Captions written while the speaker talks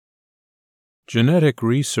Genetic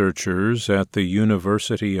researchers at the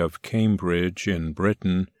University of Cambridge in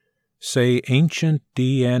Britain say ancient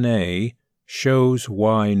DNA shows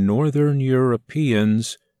why Northern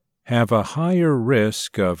Europeans have a higher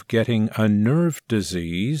risk of getting a nerve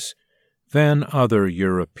disease than other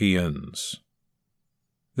Europeans.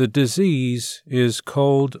 The disease is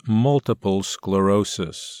called multiple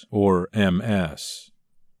sclerosis, or MS.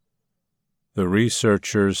 The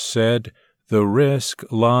researchers said the risk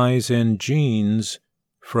lies in genes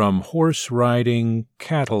from horse-riding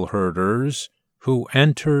cattle herders who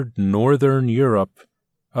entered Northern Europe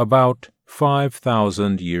about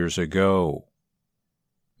 5,000 years ago.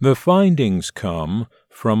 The findings come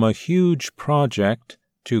from a huge project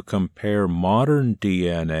to compare modern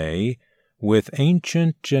DNA with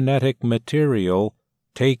ancient genetic material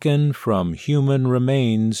taken from human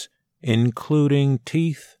remains, including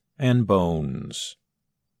teeth and bones.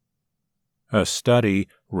 A study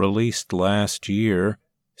released last year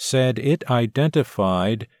said it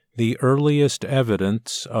identified the earliest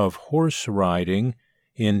evidence of horse riding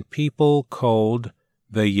in people called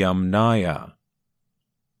the Yamnaya.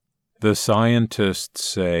 The scientists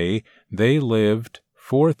say they lived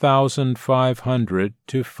 4,500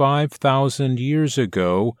 to 5,000 years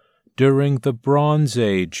ago during the Bronze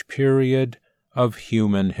Age period of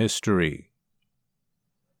human history.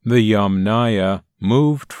 The Yamnaya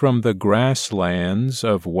moved from the grasslands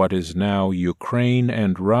of what is now Ukraine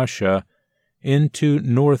and Russia into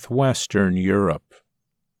northwestern Europe.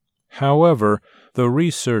 However, the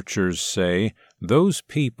researchers say those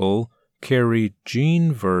people carried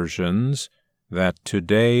gene versions that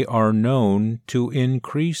today are known to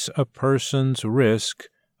increase a person's risk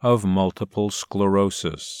of multiple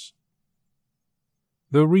sclerosis.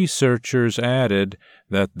 The researchers added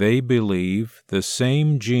that they believe the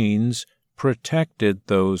same genes protected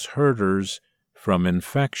those herders from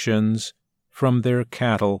infections from their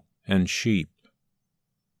cattle and sheep.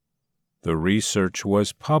 The research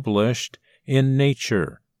was published in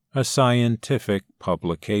Nature, a scientific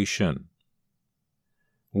publication.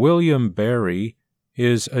 William Berry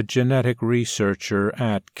is a genetic researcher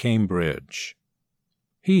at Cambridge.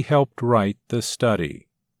 He helped write the study.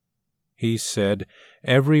 He said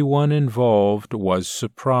everyone involved was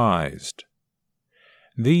surprised.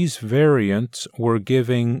 These variants were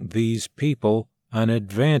giving these people an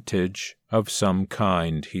advantage of some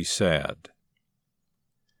kind, he said.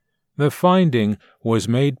 The finding was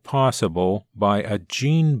made possible by a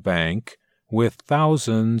gene bank with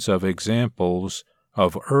thousands of examples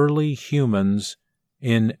of early humans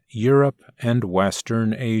in Europe and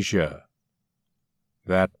Western Asia.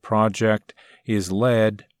 That project is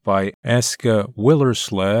led by Eske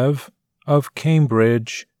Willerslev of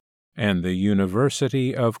Cambridge and the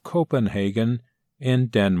University of Copenhagen in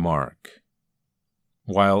Denmark.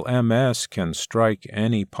 While MS can strike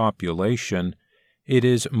any population, it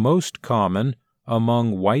is most common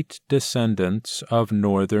among white descendants of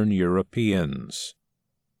Northern Europeans.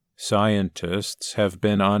 Scientists have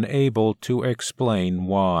been unable to explain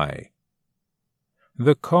why.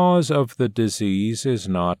 The cause of the disease is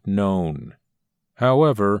not known.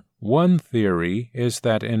 However, one theory is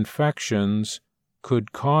that infections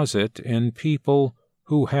could cause it in people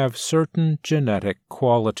who have certain genetic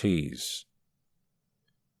qualities.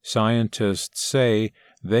 Scientists say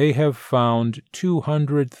they have found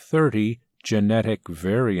 230 genetic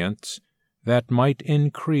variants that might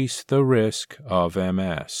increase the risk of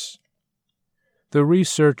MS. The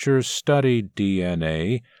researchers studied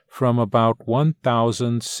DNA from about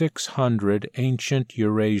 1,600 ancient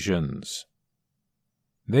Eurasians.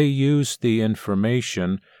 They used the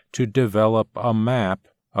information to develop a map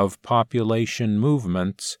of population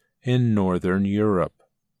movements in Northern Europe.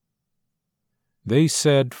 They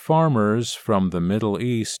said farmers from the Middle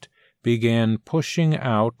East began pushing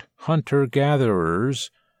out hunter-gatherers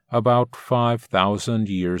about 5,000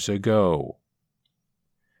 years ago.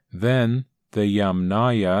 Then the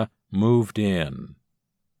Yamnaya moved in.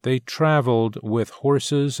 They traveled with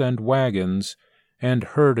horses and wagons and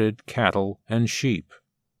herded cattle and sheep.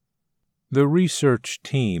 The research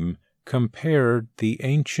team compared the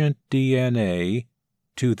ancient DNA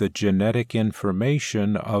to the genetic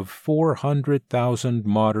information of 400,000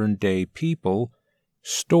 modern-day people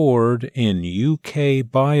stored in UK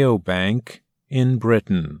Biobank in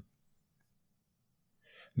Britain.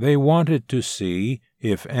 They wanted to see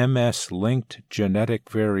if MS-linked genetic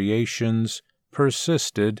variations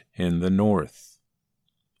persisted in the north.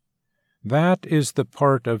 That is the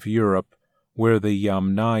part of Europe where the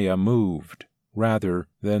Yamnaya moved, rather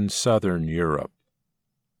than southern Europe.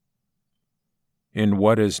 In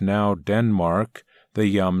what is now Denmark, the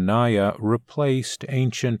Yamnaya replaced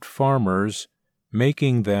ancient farmers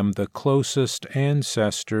making them the closest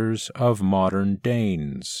ancestors of modern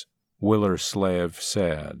Danes, Willerslev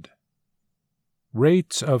said.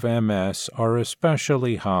 Rates of MS are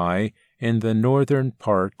especially high in the northern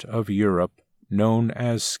part of Europe known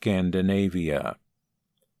as Scandinavia.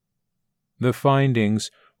 The findings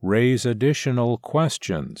raise additional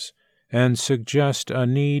questions and suggest a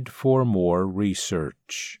need for more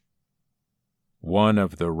research. One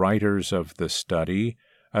of the writers of the study,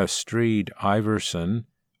 Astrid Iversen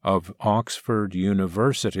of Oxford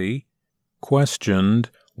University, questioned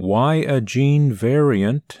why a gene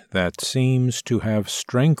variant that seems to have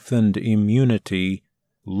strengthened immunity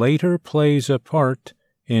later plays a part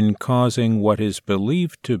in causing what is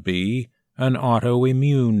believed to be an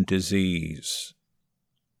autoimmune disease.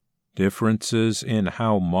 Differences in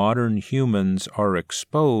how modern humans are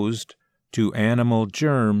exposed to animal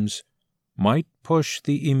germs might push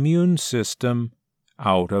the immune system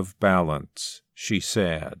out of balance, she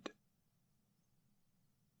said.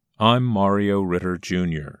 I'm Mario Ritter,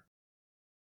 Jr.